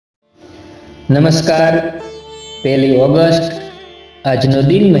नमस्कार। 1 ऑगस्ट આજનો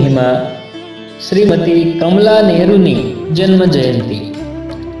દિન મહિમા શ્રીમતી કમલા નેહરુની જન્મ જયંતિ।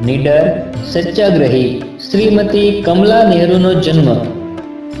 નીડર સત્યાગ્રહી શ્રીમતી કમલા નેહરુનો જન્મ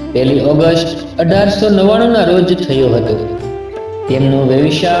 1 ઓગસ્ટ 1899ના રોજ થયો હતો। તેમનું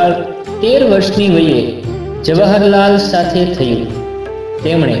વેવિશાળ 13 વર્ષની વયે જવાહરલાલ સાથે થયું।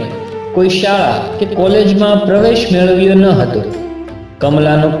 તેમણે કોઈ શાળા કે કોલેજમાં પ્રવેશ મેળવ્યો ન હતો।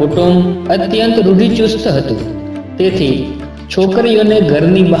 કમલાનું કુટુંબ અત્યંત રૂઢિચુસ્ત હતું, તેથી છોકરીઓને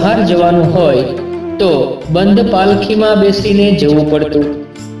ઘરની બહાર જવાનું હોય તો બંધ પાલખીમાં બેસીને જવું પડતું।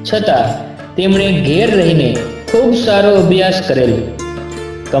 છતાં તેમણે ઘેર રહીને ખૂબ સારો અભ્યાસ કરેલો।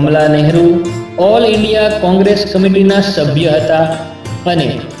 કમલા નહેરુ ઓલ ઇન્ડિયા કોંગ્રેસ કમિટીના સભ્ય હતા અને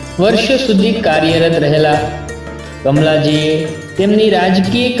વર્ષો સુધી કાર્યરત રહેલા। કમલાજીએ તેમની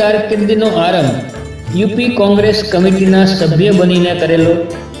રાજકીય કારકિર્દીનો આરંભ યુપી કોંગ્રેસ કમિટીના સભ્ય બનીને કરેલો।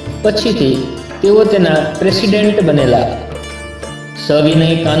 પછીથી તેઓ તેના પ્રેસિડેન્ટ બનેલા। સવિનય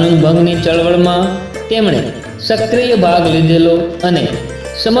કાનૂન ભંગની ચળવળમાં તેમણે સક્રિય ભાગ લીધેલો અને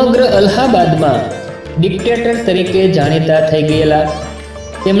સમગ્ર અલ્હાબાદમાં ડિક્ટેટર તરીકે જાણીતા થઈ ગયેલા।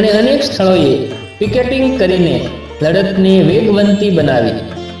 તેમણે અનેક સ્થળોએ પિકેટિંગ કરીને લડતને વેગવંતી બનાવી।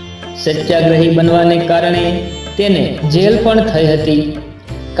 સત્યાગ્રહી બનવાને કારણે તેને જેલ પણ થઈ હતી।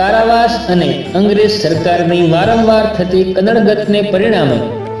 કારાવાસ અને અંગ્રેજ સરકારની વારંવાર થતી કનડગતને પરિણામે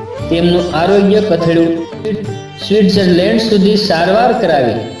તેમનું આરોગ્ય કથળ્યું। સ્વિટ્ઝરલેન્ડ સુધી સારવાર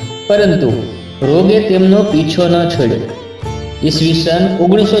કરાવી, પરંતુ રોગે તેમનો પીછો ન છોડ્યો। ઈસવીસન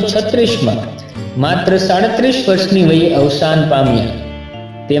 1936માં માત્ર 37 વર્ષની વયે અવસાન પામ્યા।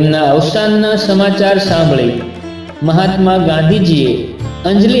 તેમના અવસાનના સમાચાર સાંભળી મહાત્મા ગાંધીજીએ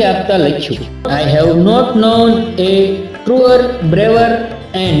અંજલિ આપતા લખ્યું, I have not known a truer, braver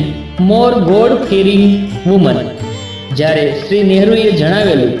and more God-fearing woman। જ્યારે શ્રી નહેરુએ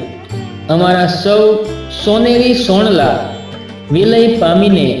જણાવેલું, અમારા સૌ સોનેરી સોણલા વિલય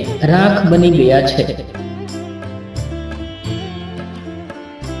પામીને રાખ બની ગયા છે।